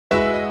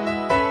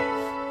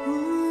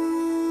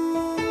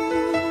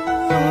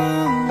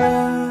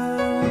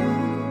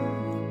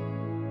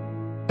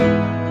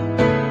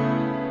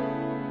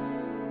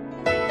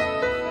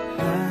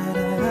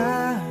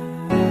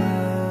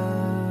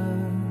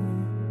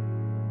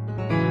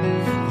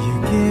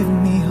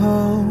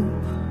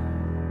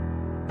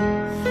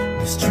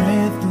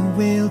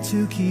will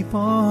to keep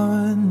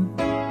on.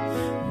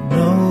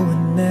 No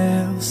one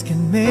else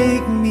can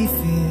make me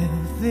feel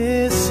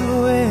this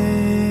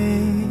way,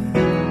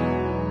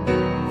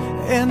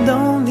 and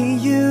only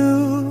you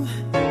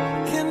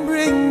can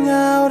bring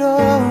out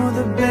all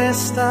the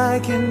best I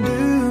can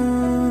do.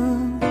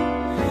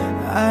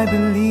 I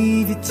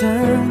believe you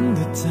turn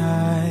the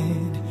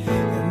tide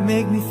and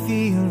make me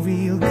feel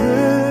real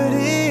good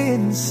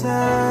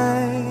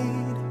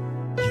inside.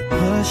 You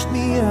pushed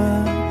me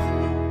up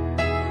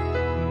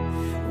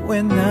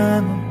when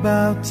I'm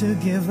about to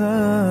give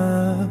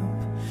up.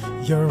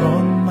 You're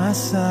on my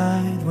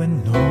side when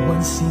no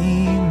one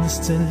seems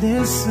to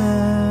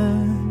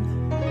listen.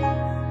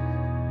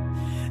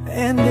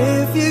 And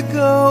if you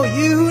go,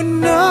 you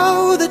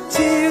know the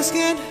tears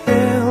can't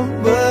help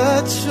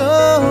but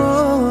show.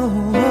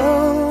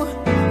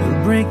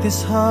 You'll break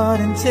this heart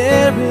and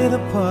tear it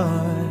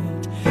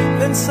apart.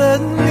 Then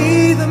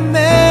suddenly the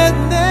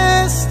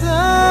madness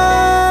starts.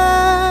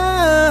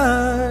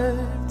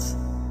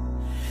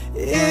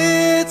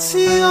 It's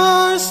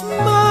your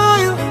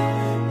smile,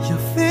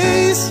 your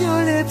face,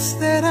 your lips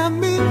that I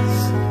miss.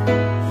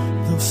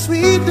 Those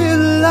sweet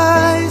little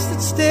eyes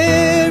that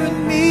stare at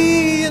me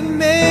and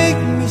make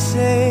me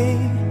say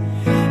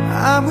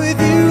I'm with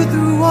you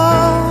through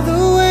all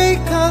the way.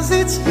 'Cause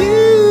it's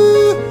you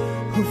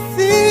who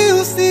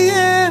fills the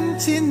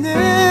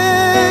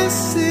emptiness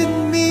in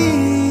me.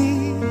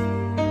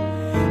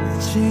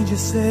 It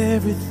changes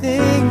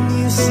everything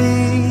you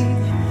see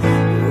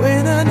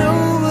when I know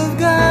I've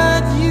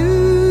got you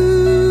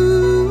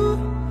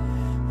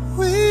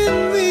with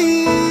me.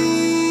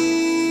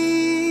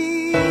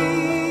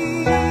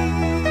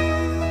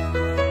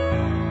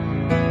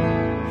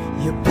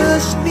 You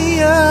push me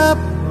up,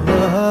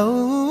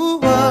 oh,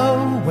 oh,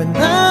 when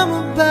I'm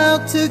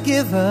about to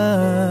give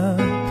up.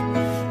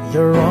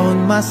 You're on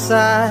my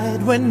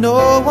side when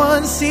no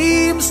one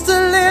seems to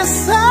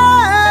listen.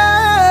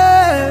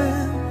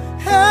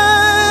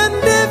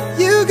 And if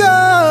you go,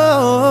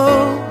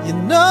 you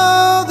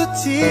know the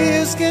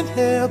tears can't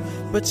help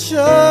but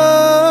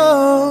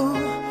show.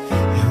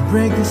 You'll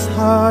break this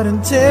heart and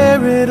tear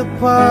it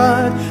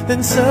apart.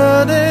 Then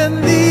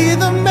suddenly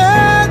the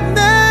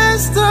madness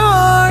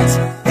starts.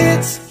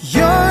 It's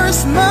your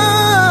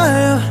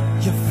smile,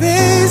 your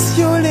face,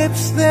 your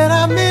lips that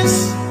I miss.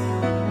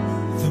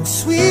 Those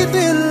sweet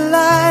little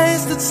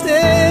eyes that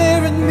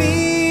stare at me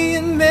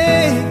and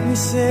make me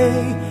say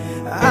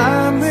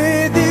I'm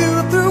with you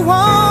through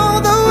all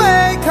the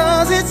way.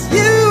 'Cause it's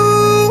you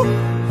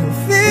who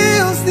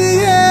fills the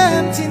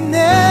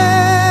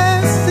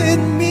emptiness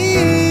in me.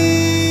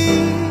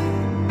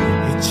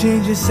 It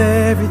changes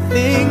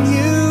everything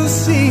you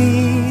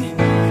see